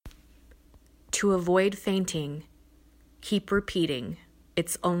To avoid fainting, keep repeating,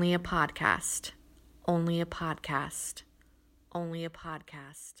 it's only a podcast. Only a podcast. Only a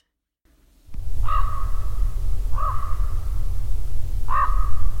podcast.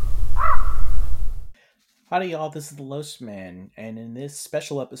 Howdy, y'all. This is the Los Man, and in this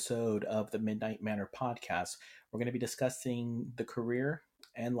special episode of the Midnight Manor podcast, we're going to be discussing the career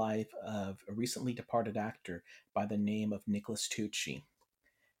and life of a recently departed actor by the name of Nicholas Tucci.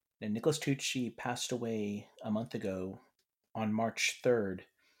 Now, Nicholas Tucci passed away a month ago on March 3rd.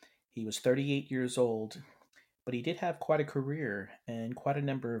 He was 38 years old, but he did have quite a career and quite a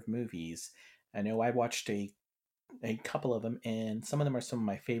number of movies. I know I watched a couple of them, and some of them are some of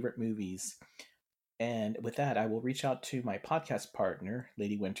my favorite movies. And with that, I will reach out to my podcast partner,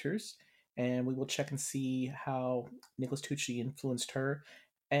 Lady Winters, and we will check and see how Nicholas Tucci influenced her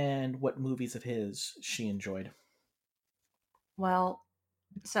and what movies of his she enjoyed. Well,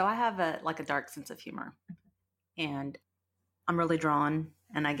 so I have a dark sense of humor, and I'm really drawn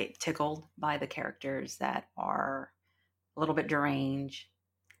and I get tickled by the characters that are a little bit deranged,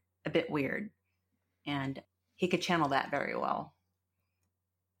 a bit weird, and he could channel that very well.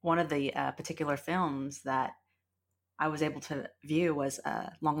 One of the particular films that I was able to view was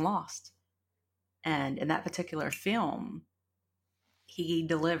Long Lost. And in that particular film, he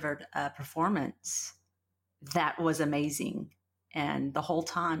delivered a performance that was amazing. And the whole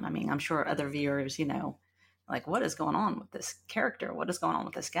time, I mean, I'm sure other viewers, like, what is going on with this character? What is going on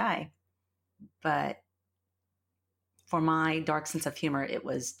with this guy? But for my dark sense of humor, it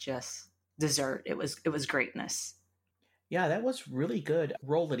was just dessert. It was greatness. Yeah, that was really good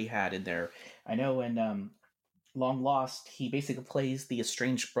role that he had in there. I know in Long Lost, he basically plays the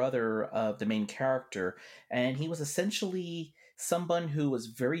estranged brother of the main character, and he was essentially someone who was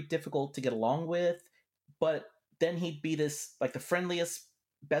very difficult to get along with, but then he'd be this, like, the friendliest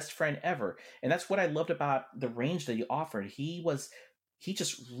best friend ever. And that's what I loved about the range that he offered. He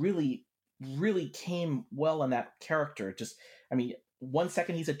just really, really came well in that character. Just, I mean, one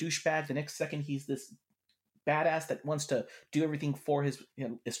second he's a douchebag, the next second he's this badass that wants to do everything for his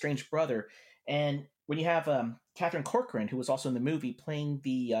estranged brother. And when you have Catherine Corcoran, who was also in the movie, playing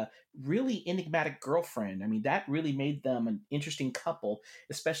the really enigmatic girlfriend, I mean, that really made them an interesting couple,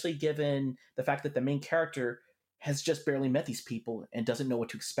 especially given the fact that the main character has just barely met these people and doesn't know what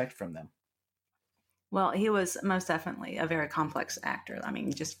to expect from them. Well, he was most definitely a very complex actor. I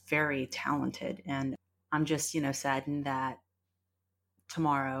mean, just very talented. And I'm just, saddened that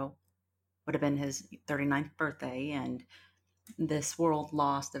tomorrow would have been his 39th birthday, and this world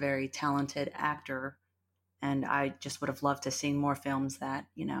lost a very talented actor. And I just would have loved to see more films that,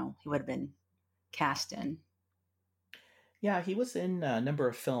 he would have been cast in. Yeah, he was in a number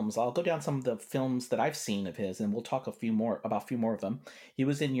of films. I'll go down some of the films that I've seen of his, and we'll talk a few more of them. He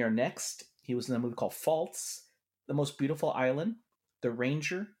was in Your Next. He was in a movie called Faults, The Most Beautiful Island, The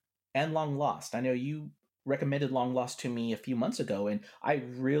Ranger, and Long Lost. I know you recommended Long Lost to me a few months ago, and I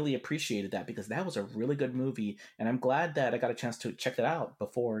really appreciated that because that was a really good movie, and I'm glad that I got a chance to check that out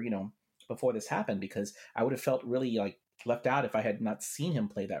before this happened, because I would have felt really like left out if I had not seen him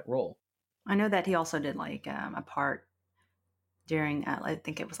play that role. I know that he also did a part during, I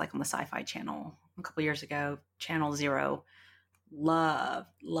think it was on the Sci-Fi Channel a couple years ago, Channel Zero. Love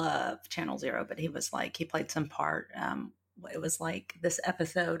Channel Zero, but he played some part. It was like this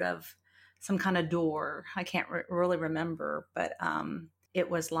episode of some kind of door. I can't really remember, but it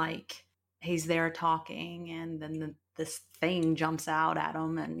was like he's there talking, and then this thing jumps out at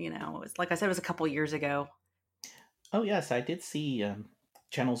him, and it was, like I said, it was a couple years ago. Oh yes, I did see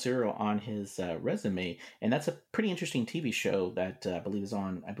Channel Zero on his resume, and that's a pretty interesting TV show that I believe is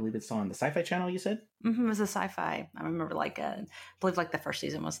on. I believe it's on the Sci-Fi Channel. You said? Mm-hmm, it was a sci-fi. I remember, I believe the first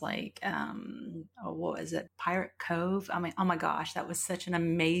season was what was it? Pirate Cove. I mean, oh my gosh, that was such an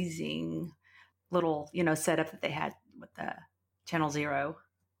amazing little setup that they had with the Channel Zero.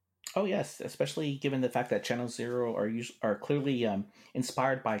 Oh yes, especially given the fact that Channel Zero are clearly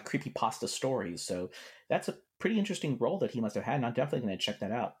inspired by creepypasta stories. So that's a pretty interesting role that he must have had, and I'm definitely going to check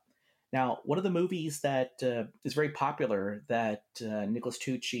that out. Now, one of the movies that is very popular that Nicholas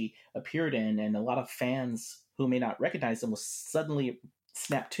Tucci appeared in, and a lot of fans who may not recognize him will suddenly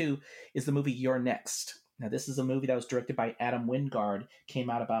snap to, is the movie You're Next. Now, this is a movie that was directed by Adam Wingard, came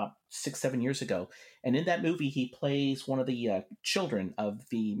out about 6-7 years ago. And in that movie, he plays one of the children of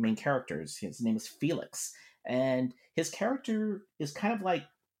the main characters. His name is Felix. And his character is kind of like,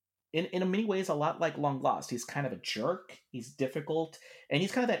 in many ways, a lot like Long Lost. He's kind of a jerk. He's difficult. And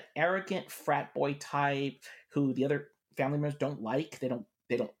he's kind of that arrogant frat boy type who the other family members don't like. They don't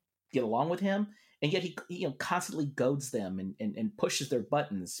get along with him. and yet he constantly goads them and pushes their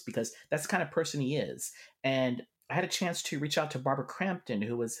buttons because that's the kind of person he is. And I had a chance to reach out to Barbara Crampton,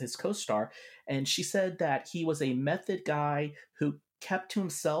 who was his co-star, and she said that he was a method guy who kept to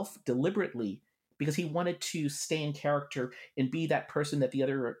himself deliberately because he wanted to stay in character and be that person that the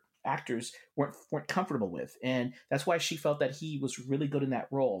other actors weren't comfortable with. And that's why she felt that he was really good in that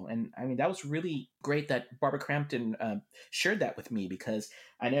role. And I mean, that was really great that Barbara Crampton shared that with me, because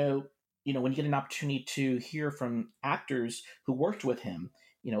I know, when you get an opportunity to hear from actors who worked with him,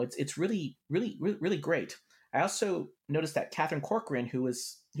 it's really, really, really, really great. I also noticed that Catherine Corcoran, who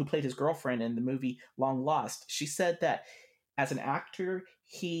played his girlfriend in the movie Long Lost, she said that as an actor,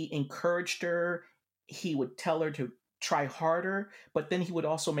 he encouraged her. He would tell her to try harder, but then he would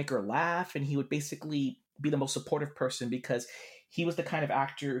also make her laugh, and he would basically be the most supportive person because he was the kind of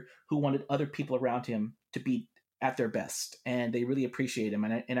actor who wanted other people around him to be at their best, and they really appreciate him.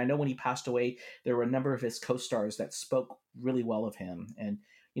 And I know when he passed away, there were a number of his co-stars that spoke really well of him, and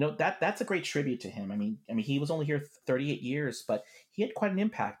that's a great tribute to him. I mean, he was only here 38 years, but he had quite an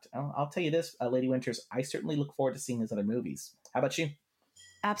impact. I'll tell you this, Lady Winters, I certainly look forward to seeing his other movies. How about you?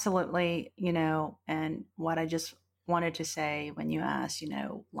 Absolutely. And what I just wanted to say when you asked,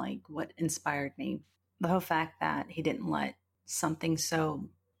 like what inspired me, the whole fact that he didn't let something so,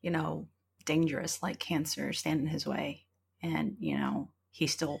 dangerous like cancer stand in his way. And, he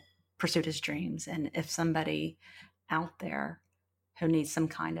still pursued his dreams. And if somebody out there who needs some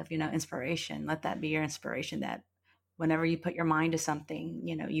kind of, inspiration, let that be your inspiration, that whenever you put your mind to something,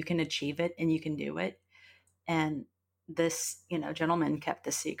 you can achieve it and you can do it. And this, gentleman kept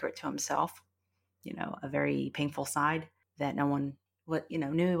the secret to himself, a very painful side that no one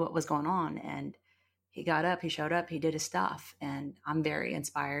knew what was going on. And he got up, he showed up, he did his stuff. And I'm very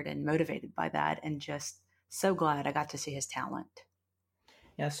inspired and motivated by that, and just so glad I got to see his talent.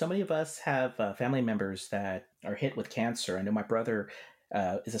 Yeah, so many of us have family members that are hit with cancer. I know my brother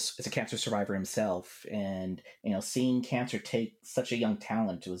is a cancer survivor himself, and seeing cancer take such a young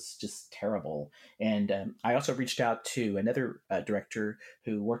talent was just terrible. And I also reached out to another director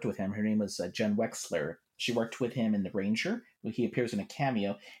who worked with him. Her name was Jen Wexler. She worked with him in The Ranger. He appears in a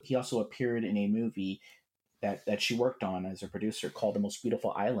cameo. He also appeared in a movie that she worked on as a producer called The Most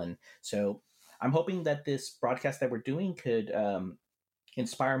Beautiful Island. So I'm hoping that this broadcast that we're doing could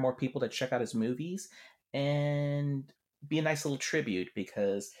inspire more people to check out his movies and be a nice little tribute,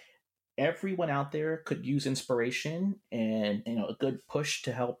 because everyone out there could use inspiration and a good push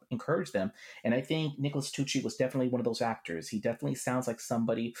to help encourage them. And I think Nicholas Tucci was definitely one of those actors. He definitely sounds like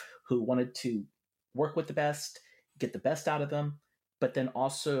somebody who wanted to work with the best, get the best out of them, but then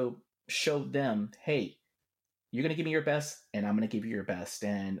also show them, hey, you're going to give me your best and I'm going to give you your best.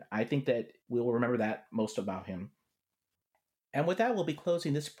 And I think that we'll remember that most about him. And with that, we'll be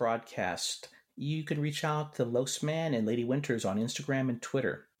closing this broadcast. You can reach out to Los Man and Lady Winters on Instagram and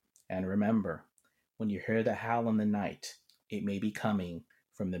Twitter. And remember, when you hear the howl in the night, it may be coming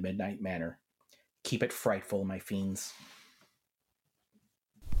from the Midnight Manor. Keep it frightful, my fiends.